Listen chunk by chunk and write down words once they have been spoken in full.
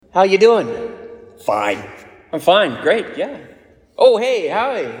How you doing? Fine. I'm fine. Great. Yeah. Oh, hey,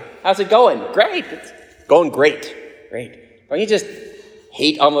 how's it going? Great. It's going great. Great. Don't you just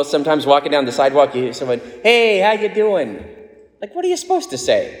hate almost sometimes walking down the sidewalk, you hear someone, hey, how you doing? Like, what are you supposed to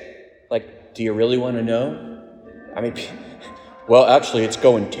say? Like, do you really want to know? I mean, well, actually, it's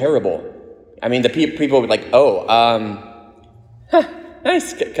going terrible. I mean, the people would like,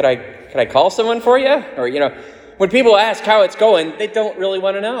 nice. Could I call someone for you? Or, when people ask how it's going, they don't really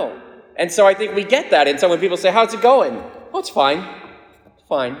want to know. And so I think we get that. And so when people say, how's it going? Oh, it's fine. It's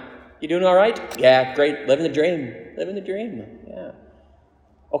fine. You doing all right? Yeah, great. Living the dream. Living the dream. Yeah.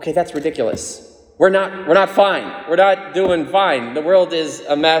 Okay, that's ridiculous. We're not fine. We're not doing fine. The world is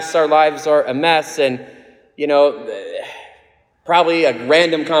a mess. Our lives are a mess. And, probably a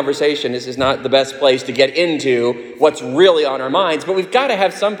random conversation. This is not the best place to get into what's really on our minds. But we've got to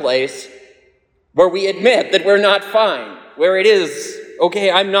have some place where we admit that we're not fine. Where it is, okay,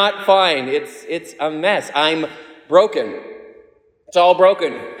 I'm not fine. It's a mess. I'm broken. It's all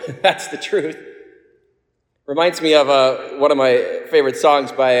broken. That's the truth. Reminds me of one of my favorite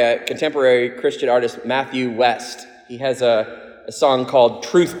songs by a contemporary Christian artist, Matthew West. He has a song called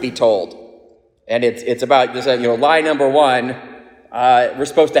Truth Be Told. And it's about this, lie number one, we're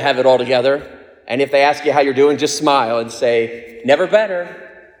supposed to have it all together. And if they ask you how you're doing, just smile and say, never better.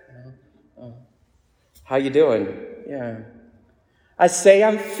 How you doing? Yeah. I say,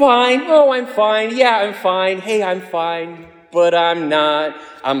 I'm fine. Oh, I'm fine. Yeah, I'm fine. Hey, I'm fine. But I'm not.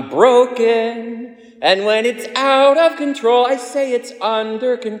 I'm broken. And when it's out of control, I say it's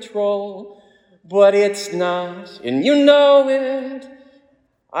under control. But it's not. And you know it.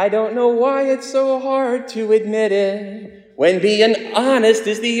 I don't know why it's so hard to admit it. When being honest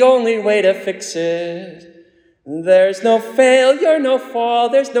is the only way to fix it. There's no failure, no fall,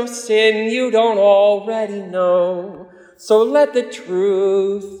 there's no sin you don't already know. So let the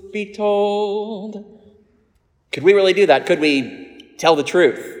truth be told. Could we really do that? Could we tell the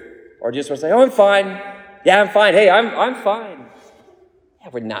truth? Or just say, oh, I'm fine. Yeah, I'm fine. Hey, I'm fine. Yeah,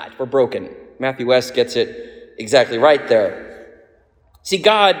 we're not. We're broken. Matthew West gets it exactly right there. See,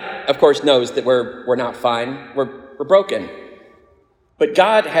 God, of course, knows that we're not fine. We're broken. But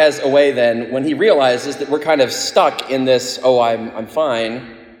God has a way then, when he realizes that we're kind of stuck in this, I'm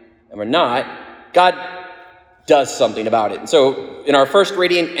fine, and we're not, God does something about it. And so in our first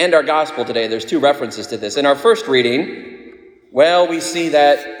reading and our gospel today, there's two references to this. In our first reading, we see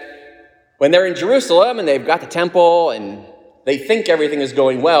that when they're in Jerusalem and they've got the temple and they think everything is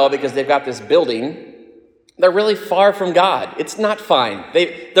going well because they've got this building, they're really far from God. It's not fine.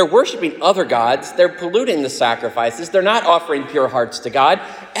 They're worshiping other gods. They're polluting the sacrifices. They're not offering pure hearts to God.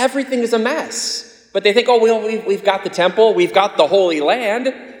 Everything is a mess. But they think, we've got the temple. We've got the Holy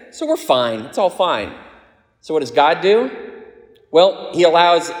Land. So we're fine. It's all fine. So what does God do? Well, he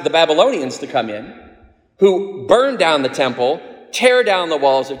allows the Babylonians to come in, who burn down the temple, tear down the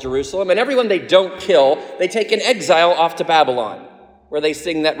walls of Jerusalem, and everyone they don't kill, they take in exile off to Babylon, where they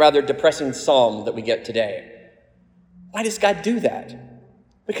sing that rather depressing psalm that we get today. Why does God do that?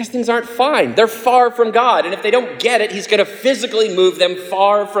 Because things aren't fine. They're far from God. And if they don't get it, he's going to physically move them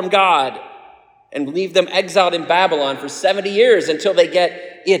far from God and leave them exiled in Babylon for 70 years until they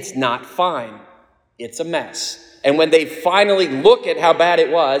get, it's not fine. It's a mess. And when they finally look at how bad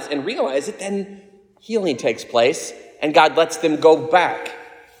it was and realize it, then healing takes place and God lets them go back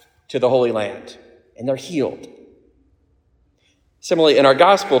to the Holy Land and they're healed. Similarly, in our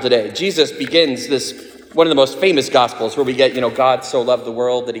gospel today, Jesus begins this, one of the most famous gospels where we get, God so loved the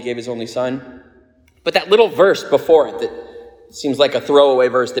world that he gave his only son. But that little verse before it that seems like a throwaway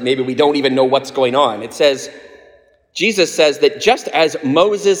verse that maybe we don't even know what's going on. It says, Jesus says that just as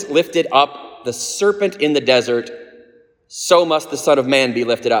Moses lifted up the serpent in the desert, so must the Son of Man be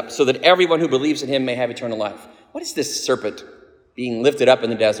lifted up, so that everyone who believes in him may have eternal life. What is this serpent being lifted up in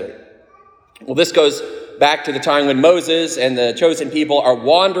the desert? Well, this goes back to the time when Moses and the chosen people are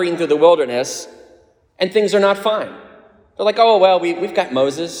wandering through the wilderness and things are not fine. They're like, we've got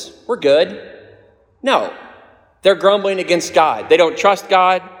Moses. We're good. No, they're grumbling against God. They don't trust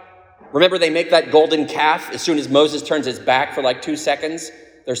God. Remember, they make that golden calf as soon as Moses turns his back for like 2 seconds.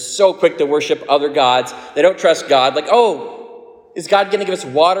 They're so quick to worship other gods. They don't trust God. Like, is God going to give us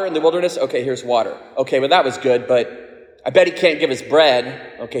water in the wilderness? Okay, here's water. Okay, well, that was good, but I bet he can't give us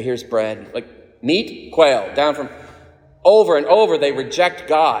bread. Okay, here's bread. Like meat, quail, down from over and over, they reject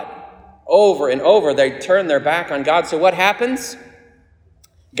God. Over and over, they turn their back on God. So what happens?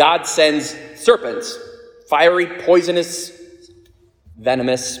 God sends serpents, fiery, poisonous,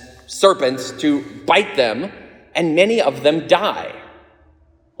 venomous serpents to bite them, and many of them die.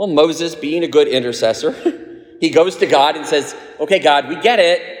 Well, Moses, being a good intercessor, he goes to God and says, okay, God, we get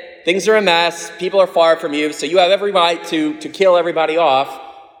it. things are a mess, people are far from you, so you have every right to kill everybody off,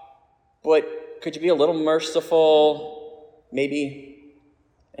 but could you be a little merciful, maybe?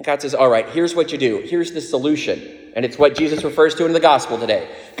 And God says, all right, here's what you do. Here's the solution. And it's what Jesus refers to in the gospel today.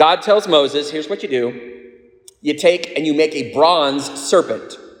 God tells Moses, here's what you do. You take and you make a bronze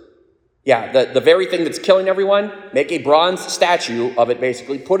serpent. Yeah, the very thing that's killing everyone, make a bronze statue of it,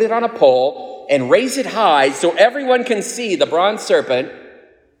 basically. Put it on a pole and raise it high so everyone can see the bronze serpent,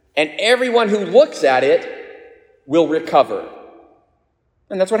 and everyone who looks at it will recover.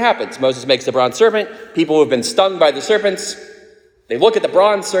 And that's what happens. Moses makes the bronze serpent. People who have been stung by the serpents, they look at the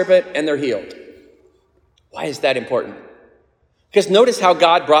bronze serpent and they're healed. Why is that important? Because notice how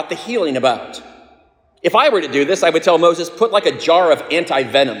God brought the healing about. If I were to do this, I would tell Moses, put like a jar of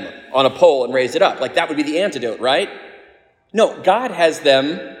anti-venom on a pole and raise it up. Like that would be the antidote, right? No, God has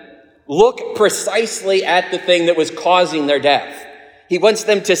them look precisely at the thing that was causing their death. He wants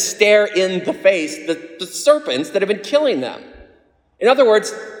them to stare in the face the serpents that have been killing them. In other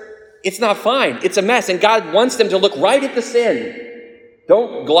words, it's not fine. It's a mess. And God wants them to look right at the sin.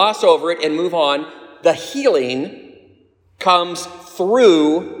 Don't gloss over it and move on. The healing comes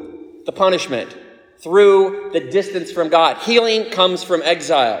through the punishment, through the distance from God. Healing comes from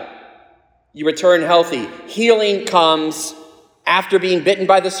exile. You return healthy. Healing comes after being bitten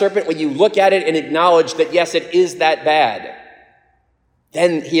by the serpent, when you look at it and acknowledge that, yes, it is that bad.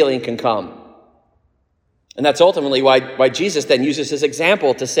 Then healing can come. And that's ultimately why Jesus then uses this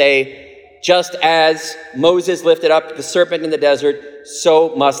example to say, just as Moses lifted up the serpent in the desert,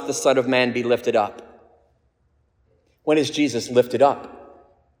 so must the Son of Man be lifted up. When is Jesus lifted up?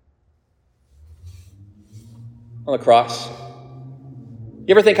 On the cross. You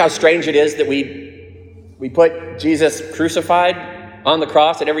ever think how strange it is that we put Jesus crucified on the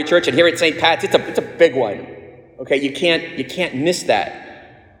cross at every church, and here at St. Pat's, it's a big one. Okay, you can't miss that.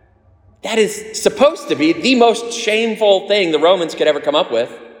 That is supposed to be the most shameful thing the Romans could ever come up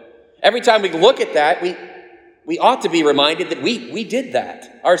with. Every time we look at that, we ought to be reminded that we did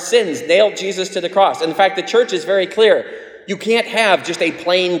that. Our sins nailed Jesus to the cross. And in fact, the church is very clear. You can't have just a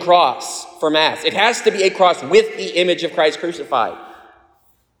plain cross for Mass. It has to be a cross with the image of Christ crucified.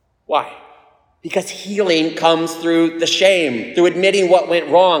 Why? Because healing comes through the shame, through admitting what went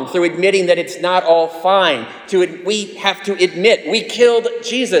wrong, through admitting that it's not all fine. We have to admit we killed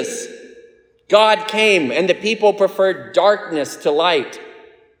Jesus. God came and the people preferred darkness to light.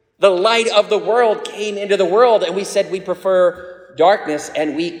 The light of the world came into the world and we said we prefer darkness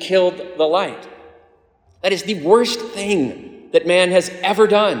and we killed the light. That is the worst thing that man has ever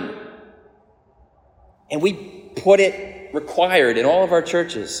done. And we put it required in all of our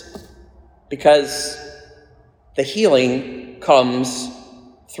churches because the healing comes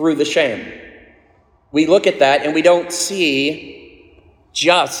through the shame. We look at that and we don't see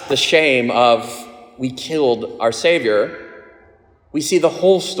just the shame of we killed our Savior. We see the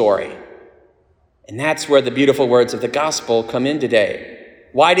whole story. And that's where the beautiful words of the gospel come in today.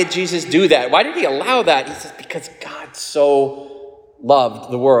 Why did Jesus do that? Why did he allow that? He says, because God so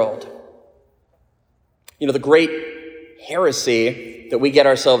loved the world. You know, the great heresy that we get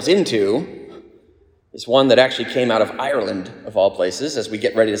ourselves into is one that actually came out of Ireland, of all places, as we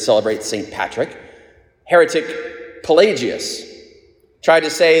get ready to celebrate St. Patrick. Heretic Pelagius tried to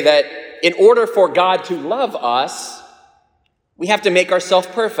say that in order for God to love us, we have to make ourselves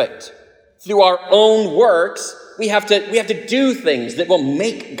perfect. Through our own works, we have to do things that will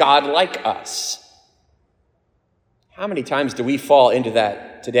make God like us. How many times do we fall into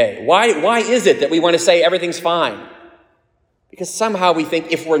that today? Why is it that we want to say everything's fine? Because somehow we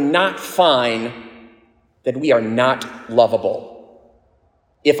think if we're not fine, then we are not lovable.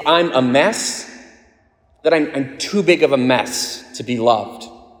 If I'm a mess, then I'm too big of a mess to be loved.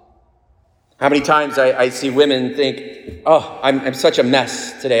 How many times I see women think, oh, I'm such a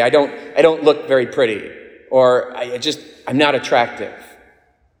mess today. I don't look very pretty, or I'm not attractive.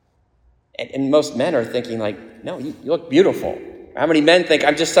 And most men are thinking like, no, you look beautiful. How many men think,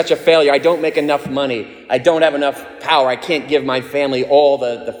 I'm just such a failure. I don't make enough money. I don't have enough power. I can't give my family all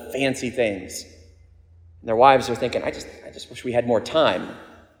the fancy things. And their wives are thinking, I just wish we had more time.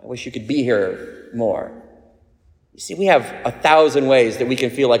 I wish you could be here more. You see, we have 1,000 ways that we can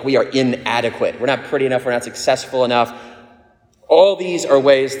feel like we are inadequate. We're not pretty enough. We're not successful enough. All these are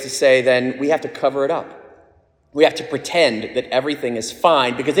ways to say then we have to cover it up. We have to pretend that everything is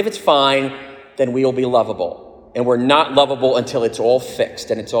fine, because if it's fine, then we will be lovable. And we're not lovable until it's all fixed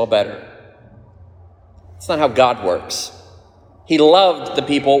and it's all better. It's not how God works. He loved the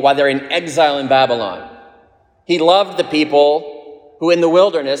people while they're in exile in Babylon. He loved the people who in the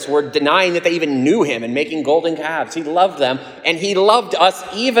wilderness were denying that they even knew him and making golden calves. He loved them, and he loved us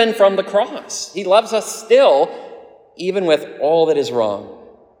even from the cross. He loves us still, even with all that is wrong.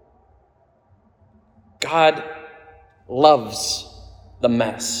 God loves the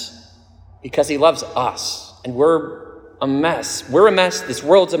mess because he loves us, and we're a mess. We're a mess. This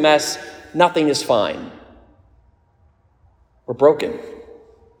world's a mess. Nothing is fine. We're broken.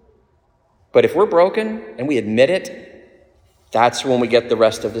 But if we're broken and we admit it, that's when we get the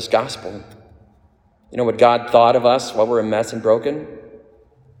rest of this gospel. You know what God thought of us while we're a mess and broken?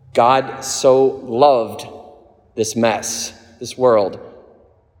 God so loved this mess, this world,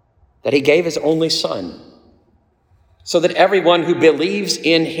 that he gave his only son, so that everyone who believes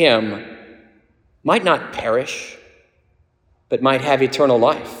in him might not perish, but might have eternal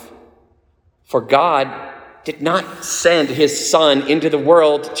life. For God did not send his son into the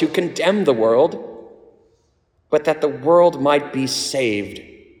world to condemn the world, but that the world might be saved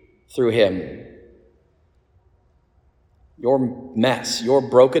through him. Your mess, your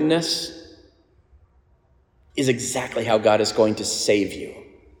brokenness is exactly how God is going to save you,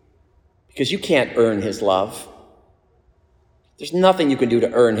 because you can't earn his love. There's nothing you can do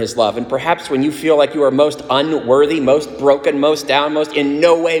to earn his love. And perhaps when you feel like you are most unworthy, most broken, most down, most in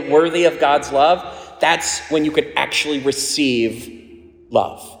no way worthy of God's love, that's when you could actually receive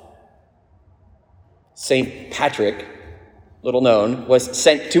love. St. Patrick, little known, was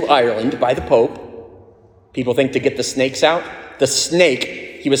sent to Ireland by the Pope. People think to get the snakes out. The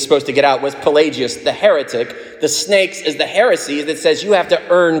snake he was supposed to get out was Pelagius, the heretic. The snakes is the heresy that says you have to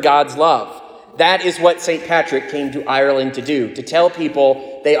earn God's love. That is what St. Patrick came to Ireland to do, to tell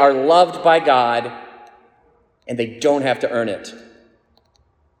people they are loved by God and they don't have to earn it.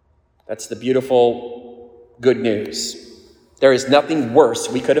 That's the beautiful good news. There is nothing worse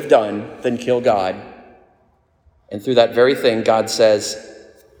we could have done than kill God. And through that very thing, God says,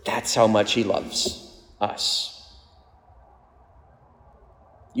 that's how much he loves us.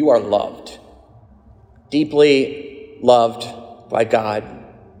 You are loved, deeply loved by God,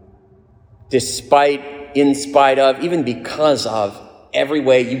 despite, in spite of, even because of every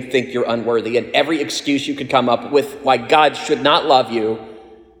way you think you're unworthy and every excuse you could come up with why God should not love you.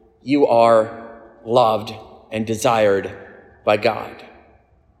 You are loved and desired by God.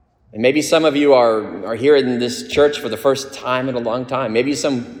 And maybe some of you are here in this church for the first time in a long time. Maybe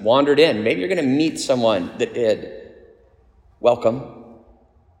some wandered in. Maybe you're going to meet someone that did. Welcome.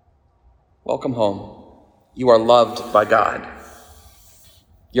 Welcome home. You are loved by God.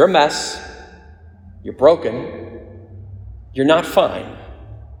 You're a mess. You're broken. You're not fine.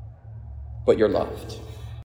 But you're loved.